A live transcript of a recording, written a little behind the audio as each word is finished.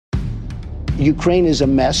Ukraine is a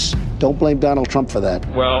mess. Don't blame Donald Trump for that.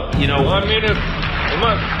 Well, 1 minute. 1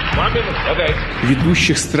 minute. Okay.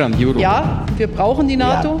 Ведущих стран Европы. Ja, wir brauchen die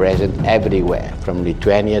NATO. We are present everywhere, from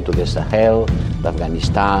Lithuania to the Sahel, to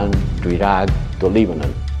Afghanistan, to Iraq, to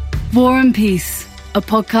Lebanon. War and Peace, a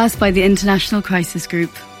podcast by the International Crisis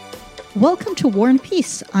Group. Welcome to War and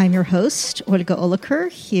Peace. I'm your host, Olga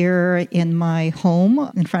Oliker, here in my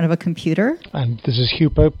home in front of a computer. And this is Hugh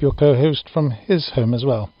Pope, your co-host from his home as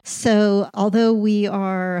well. So although we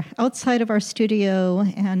are outside of our studio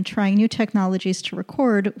and trying new technologies to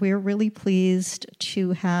record, we're really pleased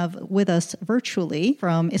to have with us virtually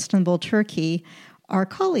from Istanbul, Turkey, our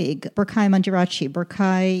colleague, Berkay Mandiraci.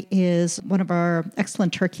 Berkay is one of our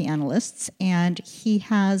excellent Turkey analysts, and he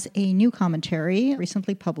has a new commentary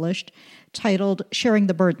recently published titled Sharing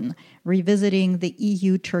the Burden, Revisiting the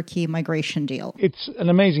EU-Turkey Migration Deal. It's an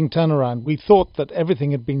amazing turnaround. We thought that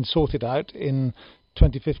everything had been sorted out in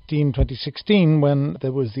 2015, 2016, when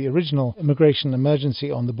there was the original immigration emergency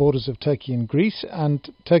on the borders of Turkey and Greece, and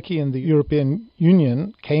Turkey and the European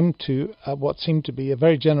Union came to what seemed to be a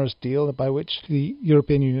very generous deal by which the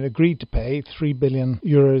European Union agreed to pay 3 billion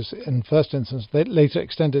euros in first instance, they later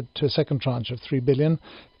extended to a second tranche of 3 billion,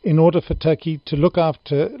 in order for Turkey to look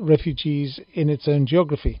after refugees in its own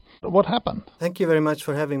geography. What happened? Thank you very much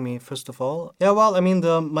for having me, first of all.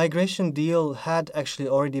 The migration deal had actually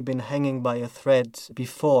already been hanging by a thread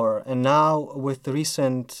before. And now, with the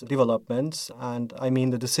recent developments, and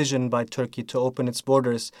the decision by Turkey to open its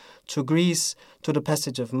borders to Greece, to the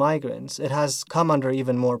passage of migrants, it has come under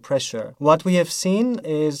even more pressure. What we have seen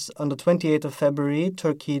is on the 28th of February,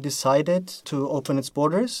 Turkey decided to open its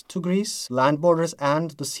borders to Greece, land borders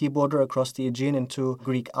and the sea border across the Aegean into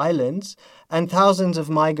Greek islands, and thousands of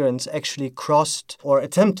migrants actually crossed, or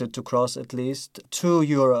attempted to cross at least, to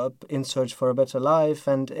Europe in search for a better life.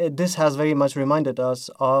 And this has very much reminded us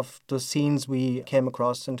of the scenes we came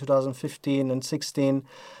across in 2015 and 16.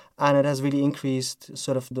 And it has really increased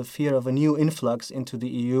sort of the fear of a new influx into the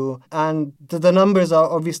EU. And the numbers are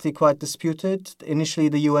obviously quite disputed. Initially,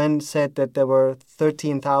 the UN said that there were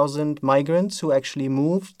 13,000 migrants who actually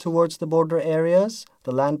moved towards the border areas,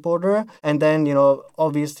 the land border. And then,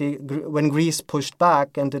 obviously, when Greece pushed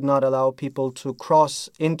back and did not allow people to cross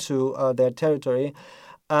into their territory,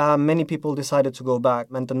 many people decided to go back,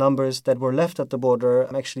 and the numbers that were left at the border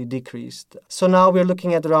actually decreased. So now we're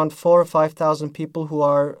looking at around 4,000 or 5,000 people who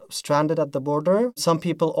are stranded at the border. Some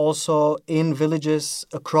people also in villages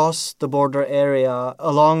across the border area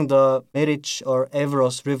along the Meriç or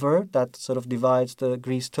Evros River that sort of divides the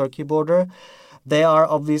Greece-Turkey border. They are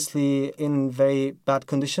obviously in very bad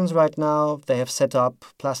conditions right now. They have set up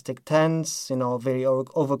plastic tents, very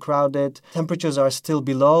overcrowded. Temperatures are still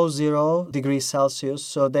below 0 degrees Celsius,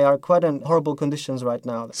 so they are quite in horrible conditions right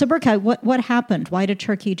now. So, Berkay, what happened? Why did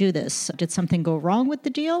Turkey do this? Did something go wrong with the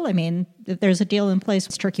deal? If there's a deal in place,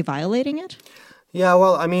 is Turkey violating it? Yeah,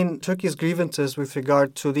 Turkey's grievances with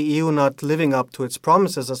regard to the EU not living up to its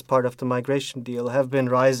promises as part of the migration deal have been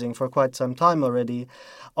rising for quite some time already.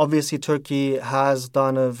 Obviously, Turkey has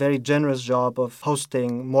done a very generous job of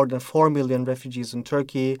hosting more than 4 million refugees in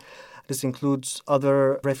Turkey. This includes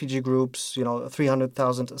other refugee groups,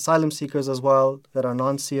 300,000 asylum seekers as well that are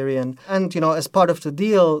non-Syrian. And, as part of the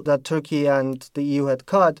deal that Turkey and the EU had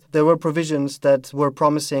cut, there were provisions that were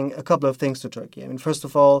promising a couple of things to Turkey. First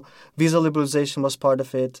of all, visa liberalization was part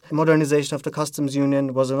of it. Modernization of the customs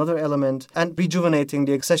union was another element. And rejuvenating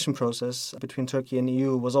the accession process between Turkey and the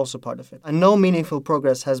EU was also part of it. And no meaningful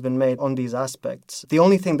progress has been made on these aspects. The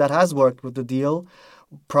only thing that has worked with the deal,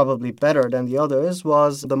 probably better than the others,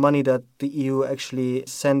 was the money that the EU actually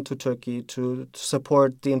sent to Turkey to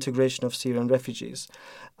support the integration of Syrian refugees.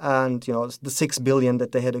 And, the 6 billion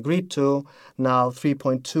that they had agreed to, now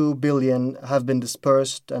 3.2 billion have been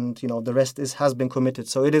dispersed and, the rest has been committed.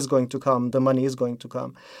 So it is going to come. The money is going to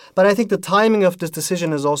come. But I think the timing of this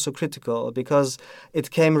decision is also critical because it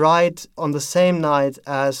came right on the same night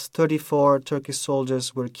as 34 Turkish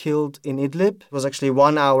soldiers were killed in Idlib. It was actually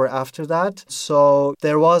 1 hour after that. So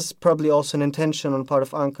there was probably also an intention on part of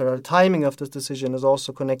Ankara. The timing of this decision is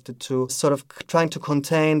also connected to sort of trying to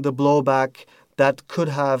contain the blowback that could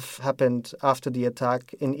have happened after the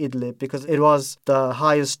attack in Idlib, because it was the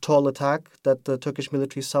highest toll attack that the Turkish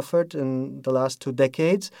military suffered in the last 2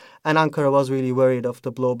 decades, and Ankara was really worried of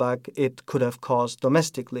the blowback it could have caused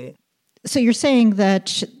domestically. So you're saying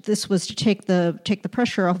that this was to take the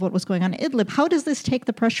pressure off what was going on in Idlib. How does this take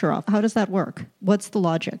the pressure off? How does that work? What's the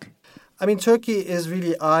logic? I mean, Turkey is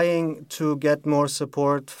really eyeing to get more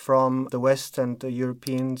support from the West and the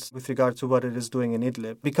Europeans with regard to what it is doing in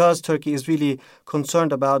Idlib, because Turkey is really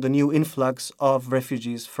concerned about the new influx of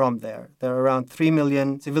refugees from there. There are around 3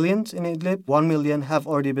 million civilians in Idlib. 1 million have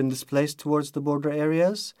already been displaced towards the border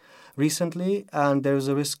areas recently, and there's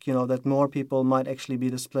a risk, that more people might actually be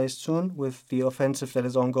displaced soon with the offensive that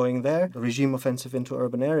is ongoing there, the regime offensive into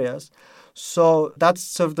urban areas. So that's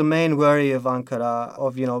sort of the main worry of Ankara,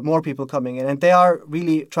 of, more people coming in. And they are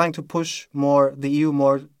really trying to push the EU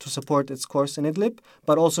more to support its course in Idlib,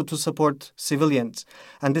 but also to support civilians.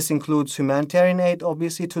 And this includes humanitarian aid,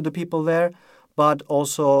 obviously, to the people there, but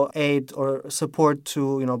also aid or support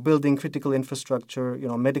to, building critical infrastructure,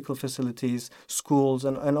 medical facilities, schools,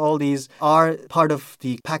 and all these are part of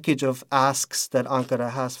the package of asks that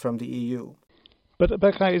Ankara has from the EU. But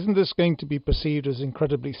Berkay, isn't this going to be perceived as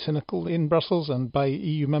incredibly cynical in Brussels and by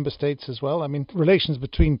EU member states as well? I mean, relations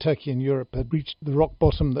between Turkey and Europe had reached the rock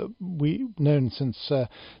bottom that we've known since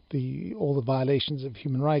all the violations of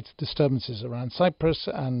human rights, disturbances around Cyprus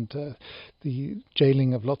and the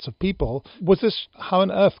jailing of lots of people. How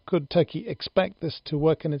on earth could Turkey expect this to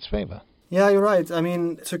work in its favour? Yeah, you're right. I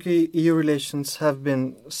mean, Turkey-EU relations have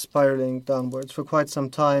been spiraling downwards for quite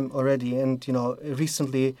some time already. And,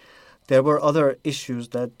 recently there were other issues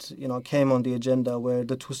that, came on the agenda where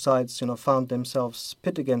the two sides, found themselves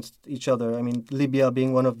pit against each other. I mean, Libya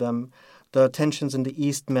being one of them, the tensions in the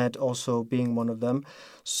East Med also being one of them.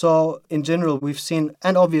 So in general, we've seen,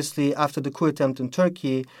 and obviously after the coup attempt in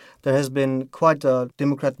Turkey, there has been quite a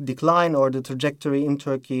democratic decline, or the trajectory in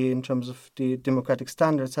Turkey in terms of the democratic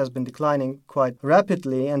standards has been declining quite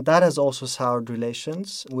rapidly. And that has also soured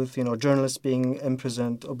relations with, journalists being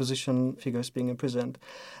imprisoned, opposition figures being imprisoned.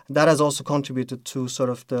 That has also contributed to sort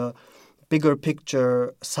of the bigger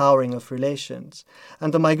picture souring of relations.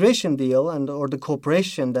 And the migration deal or the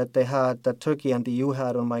cooperation that Turkey and the EU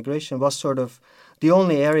had on migration was sort of the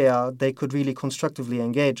only area they could really constructively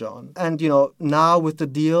engage on. And, now with the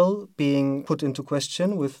deal being put into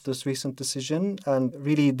question with this recent decision, and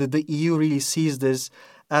really the EU really sees this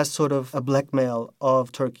as sort of a blackmail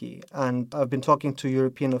of Turkey. And I've been talking to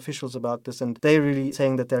European officials about this, and they're really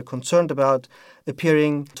saying that they're concerned about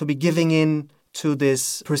appearing to be giving in to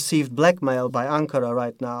this perceived blackmail by Ankara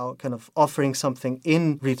right now, kind of offering something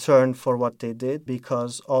in return for what they did,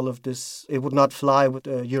 because all of this, it would not fly with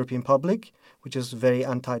the European public, which is very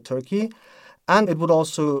anti-Turkey. And it would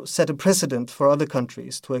also set a precedent for other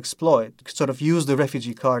countries to exploit, sort of use the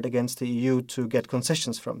refugee card against the EU to get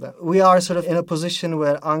concessions from them. We are sort of in a position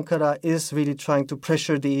where Ankara is really trying to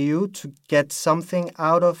pressure the EU to get something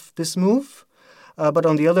out of this move. But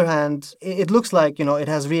on the other hand, it looks like, it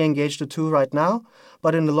has re-engaged the two right now.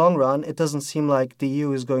 But in the long run, it doesn't seem like the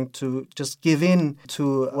EU is going to just give in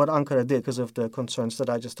to what Ankara did because of the concerns that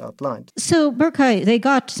I just outlined. So, Berkay, they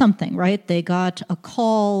got something, right? They got a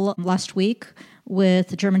call last week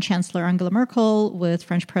with German Chancellor Angela Merkel, with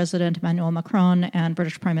French President Emmanuel Macron, and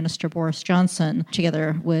British Prime Minister Boris Johnson,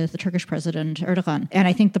 together with the Turkish President Erdogan. And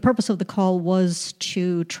I think the purpose of the call was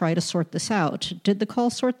to try to sort this out. Did the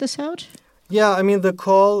call sort this out? Yeah, I mean, the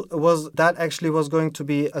call was going to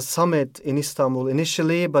be a summit in Istanbul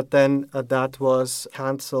initially, but then that was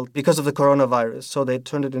cancelled because of the coronavirus. So they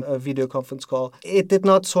turned it into a video conference call. It did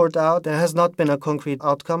not sort out. There has not been a concrete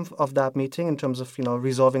outcome of that meeting in terms of,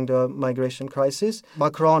 resolving the migration crisis.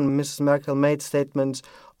 Macron and Mrs. Merkel made statements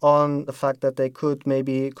on the fact that they could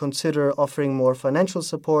maybe consider offering more financial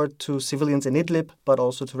support to civilians in Idlib, but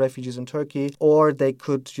also to refugees in Turkey, or they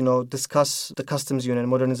could, discuss the customs union,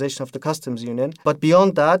 modernization of the customs union. But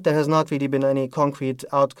beyond that, there has not really been any concrete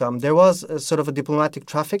outcome. There was a sort of a diplomatic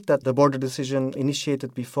traffic that the border decision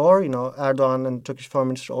initiated before. Erdogan and Turkish foreign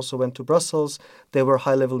minister also went to Brussels. There were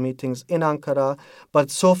high-level meetings in Ankara. But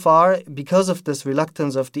so far, because of this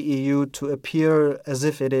reluctance of the EU to appear as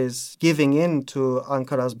if it is giving in to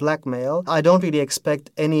Ankara's blackmail, I don't really expect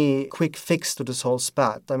any quick fix to this whole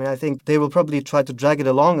spat. I mean, I think they will probably try to drag it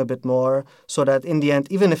along a bit more so that in the end,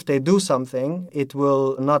 even if they do something, it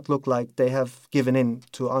will not look like they have given in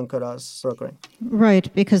to Ankara's brokering. Right,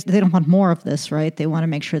 because they don't want more of this, right? They want to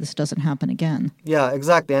make sure this doesn't happen again. Yeah,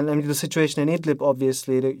 exactly. And I mean, the situation in Idlib,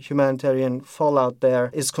 obviously, the humanitarian fallout there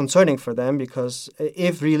is concerning for them, because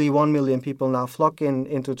if really 1 million people now flock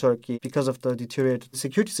into Turkey because of the deteriorated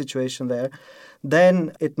security situation there,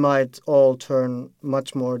 then it might all turn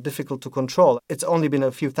much more difficult to control. It's only been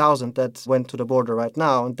a few thousand that went to the border right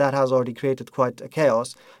now, and that has already created quite a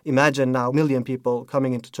chaos. Imagine now 1 million people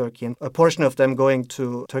coming into Turkey, and a portion of them going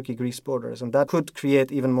to Turkey-Greece borders, and that could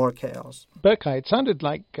create even more chaos. Berkay, it sounded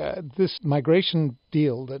like this migration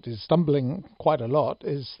deal that is stumbling quite a lot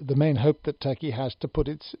is the main hope that Turkey has to put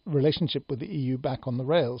its relationship with the EU back on the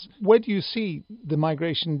rails. Where do you see the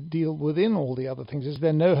migration deal within all the other things? Is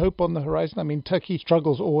there no hope on the horizon? I mean, Turkey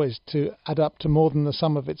struggles always to add up to more than the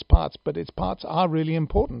sum of its parts, but its parts are really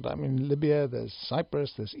important. I mean, Libya, there's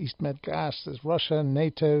Cyprus, there's East Med Gas, there's Russia,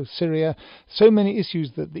 NATO, Syria, so many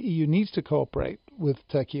issues that the EU needs to cooperate with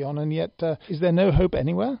Turkey on, and yet is there no hope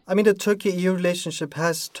anywhere? I mean, the Turkey-EU relationship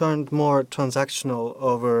has turned more transactional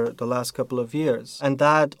over the last couple of years, and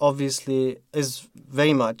that obviously is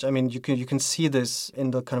very much, I mean, you can see this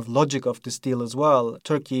in the kind of logic of this deal as well.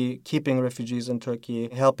 Turkey keeping refugees in Turkey,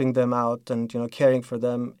 helping them out and, caring for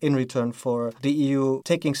them in return for the EU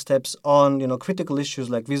taking steps on, critical issues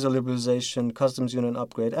like visa liberalization, customs union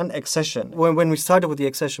upgrade, and accession. When we started with the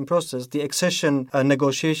accession process, the accession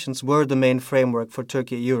negotiations were the main framework for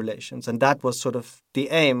Turkey-EU relations, and that was sort of the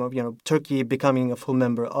aim of, Turkey becoming a full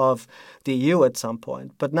member of the EU at some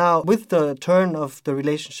point. But now, with the turn of the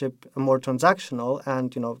relationship more transactional,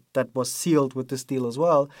 and, that was sealed with this deal as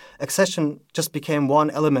well, accession just became one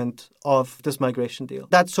element of this migration deal.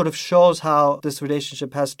 That sort of shows how this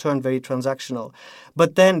relationship has turned very transactional.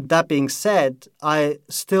 But then, that being said, I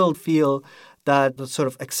still feel that the sort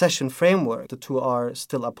of accession framework the two are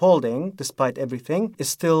still upholding, despite everything, is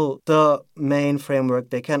still the main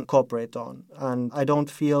framework they can cooperate on. And I don't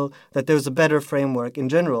feel that there's a better framework in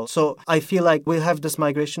general. So I feel like we have this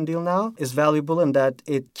migration deal now is valuable in that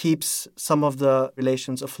it keeps some of the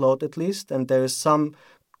relations afloat at least, and there is some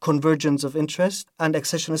convergence of interest, and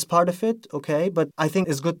accession is part of it, okay? But I think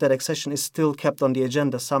it's good that accession is still kept on the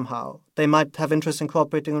agenda somehow. They might have interest in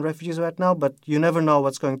cooperating on refugees right now, but you never know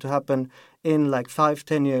what's going to happen in like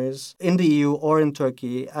 5-10 years in the EU or in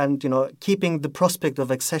Turkey. And, keeping the prospect of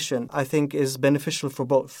accession, I think, is beneficial for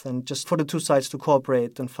both, and just for the two sides to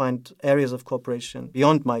cooperate and find areas of cooperation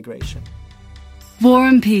beyond migration. War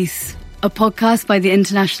and Peace, a podcast by the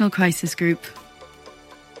International Crisis Group.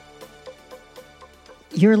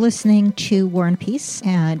 You're listening to War and Peace,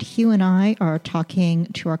 and Hugh and I are talking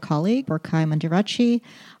to our colleague, Berkay Mandiraci,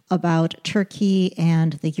 about Turkey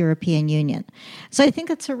and the European Union. So I think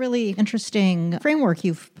it's a really interesting framework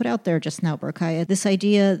you've put out there just now, Berkay. This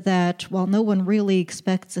idea that while no one really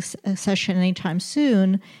expects a session anytime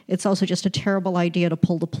soon, it's also just a terrible idea to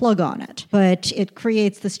pull the plug on it. But it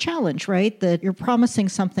creates this challenge, right? That you're promising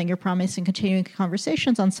something, you're promising continuing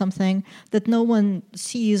conversations on something that no one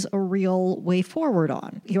sees a real way forward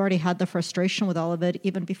on. You already had the frustration with all of it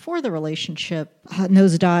even before the relationship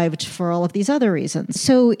nosedived for all of these other reasons.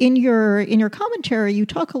 So in your commentary, you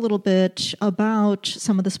talk a little bit about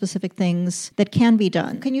some of the specific things that can be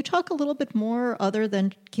done. Can you talk a little bit more, other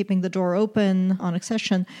than keeping the door open on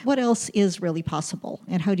accession? What else is really possible,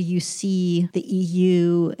 and how do you see the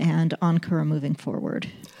EU and Ankara moving forward?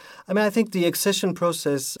 I mean, I think the accession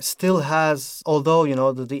process still has, although,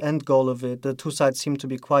 the end goal of it, the two sides seem to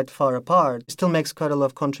be quite far apart, it still makes quite a lot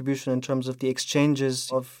of contribution in terms of the exchanges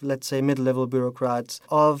of, let's say, mid-level bureaucrats,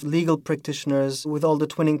 of legal practitioners with all the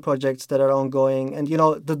twinning projects that are ongoing. And,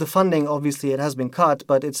 the funding, obviously, it has been cut,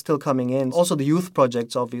 but it's still coming in. Also, the youth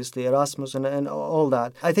projects, obviously, Erasmus and all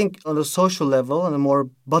that. I think on the social level, on a more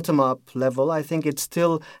bottom-up level, I think it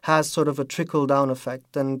still has sort of a trickle-down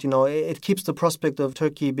effect. And, it keeps the prospect of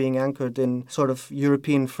Turkey being anchored in sort of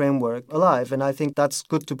European framework alive. And I think that's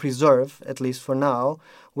good to preserve, at least for now,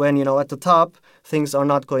 when, at the top, things are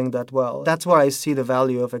not going that well. That's where I see the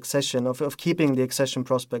value of accession, of keeping the accession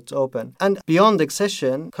prospects open. And beyond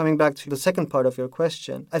accession, coming back to the second part of your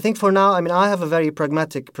question, I think for now, I have a very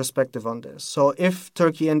pragmatic perspective on this. So if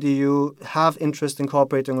Turkey and the EU have interest in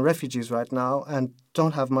cooperating on refugees right now and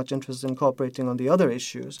don't have much interest in cooperating on the other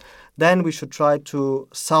issues, then we should try to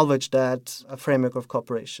salvage that framework of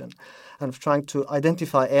cooperation and trying to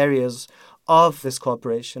identify areas of this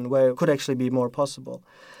cooperation where it could actually be more possible.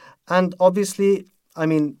 And obviously,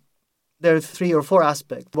 there are 3 or 4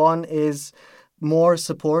 aspects. One is more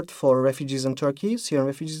support for refugees in Turkey, Syrian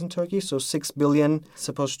refugees in Turkey. So 6 billion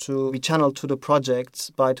supposed to be channeled to the projects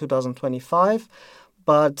by 2025.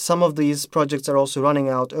 But some of these projects are also running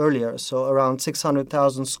out earlier. So around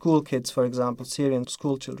 600,000 school kids, for example, Syrian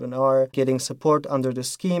school children, are getting support under the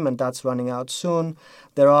scheme, and that's running out soon.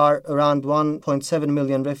 There are around 1.7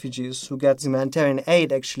 million refugees who get humanitarian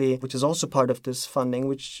aid, actually, which is also part of this funding,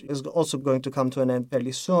 which is also going to come to an end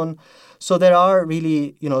fairly soon. So there are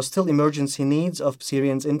really, still emergency needs of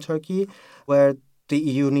Syrians in Turkey, where the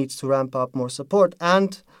EU needs to ramp up more support.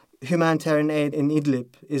 And humanitarian aid in Idlib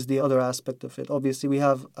is the other aspect of it. Obviously, we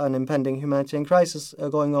have an impending humanitarian crisis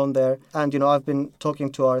going on there. And, I've been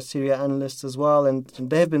talking to our Syria analysts as well, and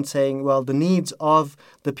they've been saying, well, the needs of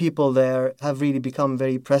the people there have really become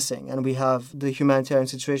very pressing. And we have the humanitarian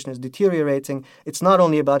situation is deteriorating. It's not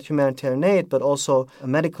only about humanitarian aid, but also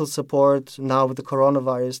medical support. Now with the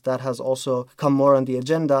coronavirus, that has also come more on the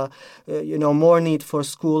agenda. More need for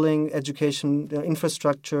schooling, education,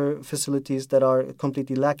 infrastructure facilities that are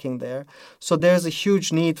completely lacking there. So there's a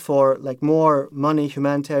huge need for more money,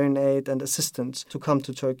 humanitarian aid and assistance to come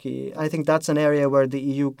to Turkey. I think that's an area where the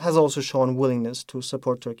EU has also shown willingness to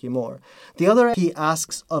support Turkey more. The other key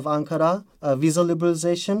asks of Ankara, visa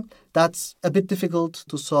liberalization, that's a bit difficult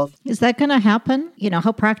to solve. Is that going to happen?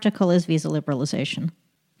 How practical is visa liberalization?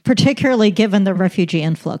 Particularly given the refugee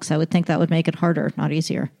influx, I would think that would make it harder, not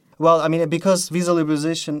easier. Well, because visa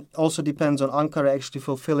liberalization also depends on Ankara actually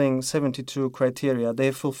fulfilling 72 criteria.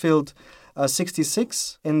 They've fulfilled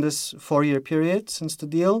 66 in this 4-year period since the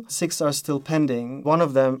deal. 6 are still pending. One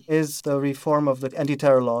of them is the reform of the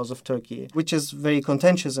anti-terror laws of Turkey, which is very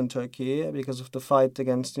contentious in Turkey because of the fight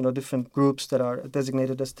against, different groups that are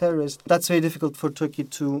designated as terrorists. That's very difficult for Turkey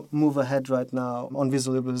to move ahead right now on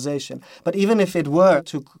visa liberalization. But even if it were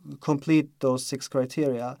to complete those 6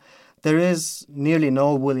 criteria, there is nearly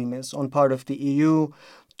no willingness on part of the EU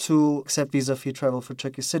to accept visa-free travel for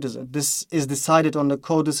Turkish citizens. This is decided on the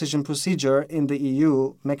co-decision procedure in the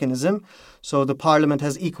EU mechanism, so the parliament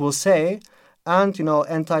has equal say, and,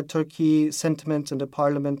 anti-Turkey sentiments in the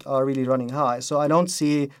parliament are really running high. So I don't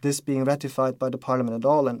see this being ratified by the parliament at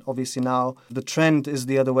all. And obviously now the trend is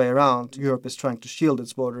the other way around. Europe is trying to shield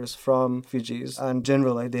its borders from refugees. And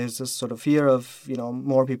generally there's this sort of fear of,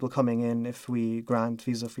 more people coming in if we grant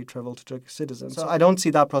visa-free travel to Turkish citizens. So I don't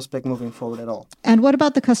see that prospect moving forward at all. And what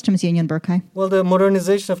about the customs union, Berkay? Well, the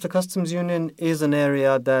modernization of the customs union is an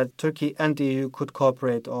area that Turkey and the EU could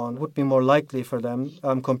cooperate on. It would be more likely for them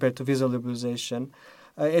compared to visa liberalization.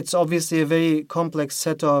 It's obviously a very complex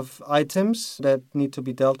set of items that need to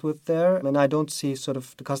be dealt with there. And I don't see sort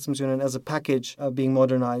of the customs union as a package being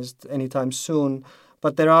modernized anytime soon.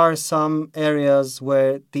 But there are some areas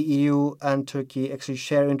where the EU and Turkey actually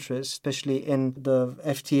share interests, especially in the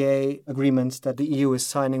FTA agreements that the EU is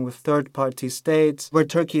signing with third-party states, where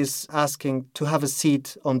Turkey is asking to have a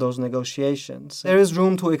seat on those negotiations. There is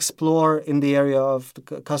room to explore in the area of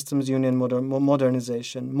the customs union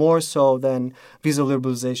modernization, more so than visa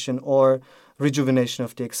liberalization or rejuvenation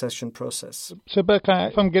of the accession process. So, Berkay,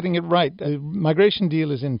 if I'm getting it right, a migration deal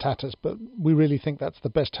is in tatters, but we really think that's the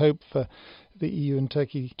best hope for the EU and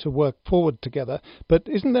Turkey to work forward together. But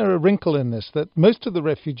isn't there a wrinkle in this that most of the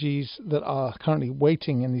refugees that are currently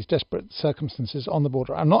waiting in these desperate circumstances on the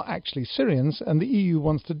border are not actually Syrians, and the EU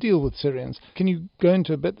wants to deal with Syrians? Can you go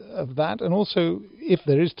into a bit of that? And also, if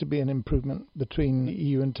there is to be an improvement between the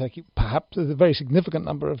EU and Turkey, perhaps there's a very significant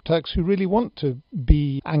number of Turks who really want to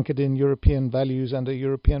be anchored in European values and a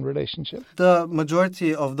European relationship. The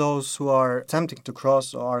majority of those who are attempting to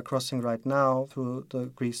cross or are crossing right now through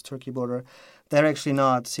the Greece-Turkey border, they're actually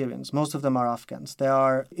not Syrians. Most of them are Afghans. They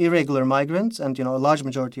are irregular migrants and, a large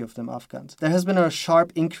majority of them Afghans. There has been a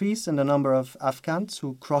sharp increase in the number of Afghans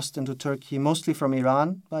who crossed into Turkey, mostly from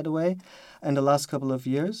Iran, by the way, in the last couple of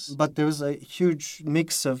years. But there's a huge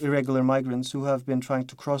mix of irregular migrants who have been trying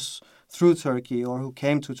to cross through Turkey or who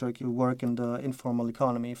came to Turkey to work in the informal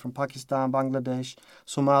economy from Pakistan, Bangladesh,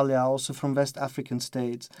 Somalia, also from West African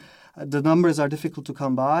states. The numbers are difficult to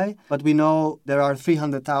come by, but we know there are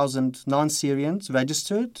 300,000 non-Syrians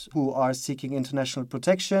registered who are seeking international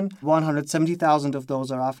protection. 170,000 of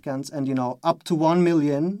those are Afghans, and up to 1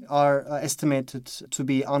 million are estimated to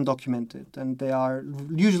be undocumented, and they are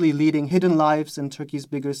usually leading hidden lives in Turkey's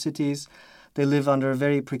bigger cities. They live under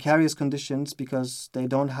very precarious conditions because they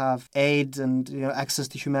don't have aid and access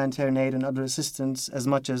to humanitarian aid and other assistance as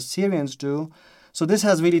much as Syrians do. So this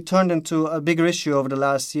has really turned into a bigger issue over the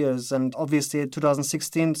last years. And obviously, in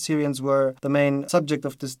 2016, Syrians were the main subject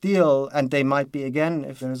of this deal, and they might be again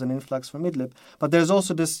if there is an influx from Idlib. But there's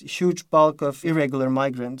also this huge bulk of irregular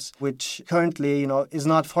migrants, which currently, is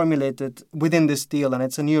not formulated within this deal. And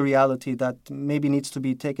it's a new reality that maybe needs to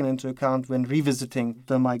be taken into account when revisiting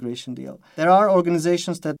the migration deal. There are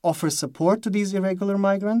organizations that offer support to these irregular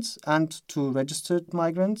migrants and to registered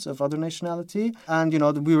migrants of other nationality. And,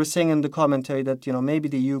 we were saying in the commentary that maybe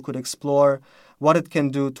the EU could explore what it can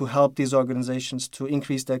do to help these organizations to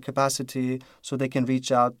increase their capacity so they can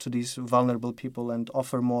reach out to these vulnerable people and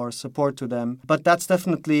offer more support to them. But that's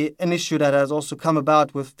definitely an issue that has also come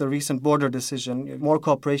about with the recent border decision. More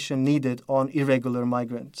cooperation needed on irregular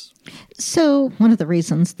migrants. So one of the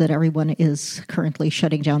reasons that everyone is currently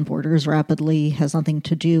shutting down borders rapidly has nothing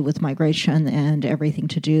to do with migration and everything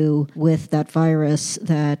to do with that virus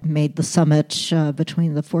that made the summit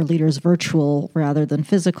between the 4 leaders virtual rather than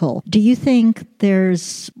physical. Do you think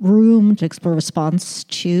there's room to explore response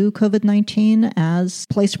to COVID-19 as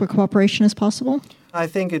a place where cooperation is possible? I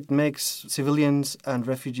think it makes civilians and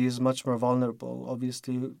refugees much more vulnerable.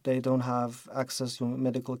 Obviously, they don't have access to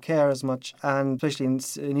medical care as much. And especially in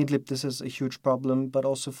Idlib, this is a huge problem. But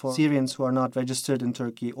also for Syrians who are not registered in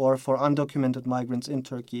Turkey or for undocumented migrants in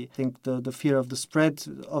Turkey. I think the fear of the spread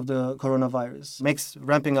of the coronavirus makes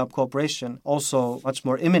ramping up cooperation also much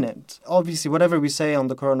more imminent. Obviously, whatever we say on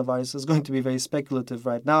the coronavirus is going to be very speculative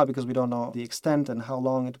right now because we don't know the extent and how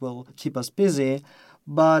long it will keep us busy.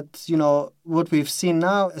 But, what we've seen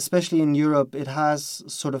now, especially in Europe, it has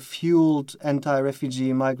sort of fueled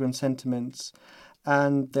anti-refugee migrant sentiments.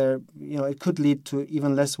 And it could lead to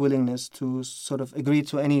even less willingness to sort of agree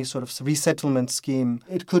to any sort of resettlement scheme.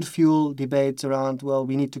 It could fuel debates around, well,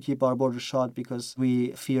 we need to keep our borders shut because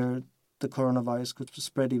we fear the coronavirus could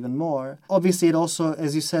spread even more. Obviously, it also,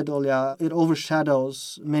 as you said, Olya, it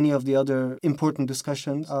overshadows many of the other important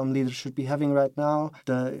discussions leaders should be having right now.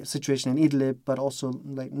 The situation in Idlib, but also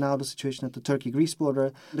like now the situation at the Turkey-Greece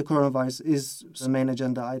border. The coronavirus is the main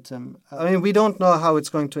agenda item. I mean, we don't know how it's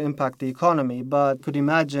going to impact the economy, but could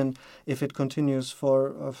imagine if it continues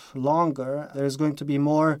for longer, there's going to be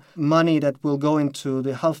more money that will go into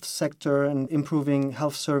the health sector and improving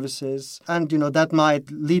health services. And, that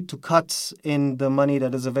might lead to cuts in the money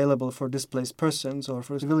that is available for displaced persons or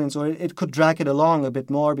for civilians, or it could drag it along a bit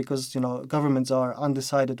more because, governments are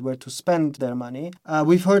undecided where to spend their money.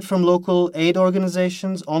 We've heard from local aid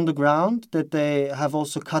organizations on the ground that they have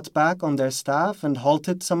also cut back on their staff and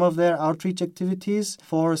halted some of their outreach activities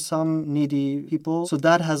for some needy people. So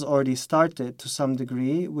that has already started to some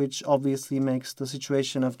degree, which obviously makes the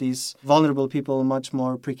situation of these vulnerable people much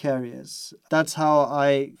more precarious. That's how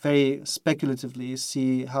I very speculatively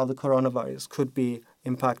see how the coronavirus could be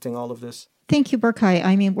impacting all of this. Thank you, Berkay.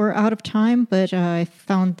 I mean, we're out of time, but I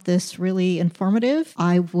found this really informative.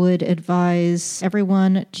 I would advise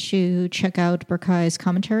everyone to check out Berkay's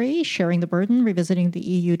commentary, Sharing the Burden, Revisiting the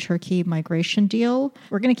EU-Turkey Migration Deal.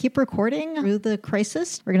 We're going to keep recording through the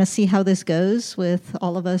crisis. We're going to see how this goes with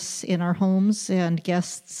all of us in our homes and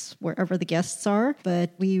guests, wherever the guests are. But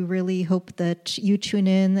we really hope that you tune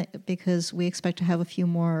in because we expect to have a few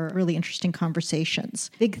more really interesting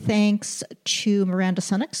conversations. Big thanks to Miranda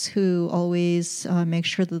Sunnix, who always make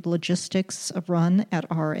sure that the logistics run at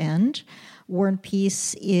our end. War and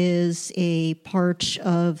Peace is a part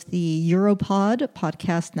of the Europod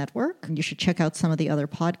podcast network. You should check out some of the other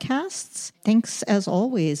podcasts. Thanks, as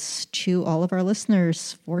always, to all of our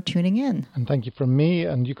listeners for tuning in. And thank you from me.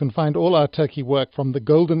 And you can find all our Turkey work from the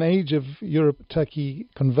golden age of Europe-Turkey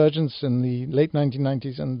convergence in the late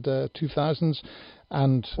 1990s and 2000s.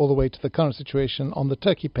 And all the way to the current situation on the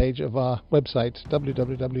Turkey page of our website,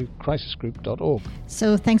 www.crisisgroup.org.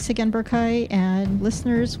 So thanks again, Berkay, and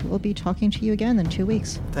listeners, we'll be talking to you again in 2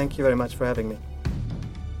 weeks. Thank you very much for having me.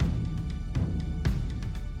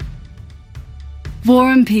 War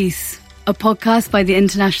and Peace, a podcast by the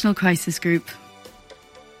International Crisis Group.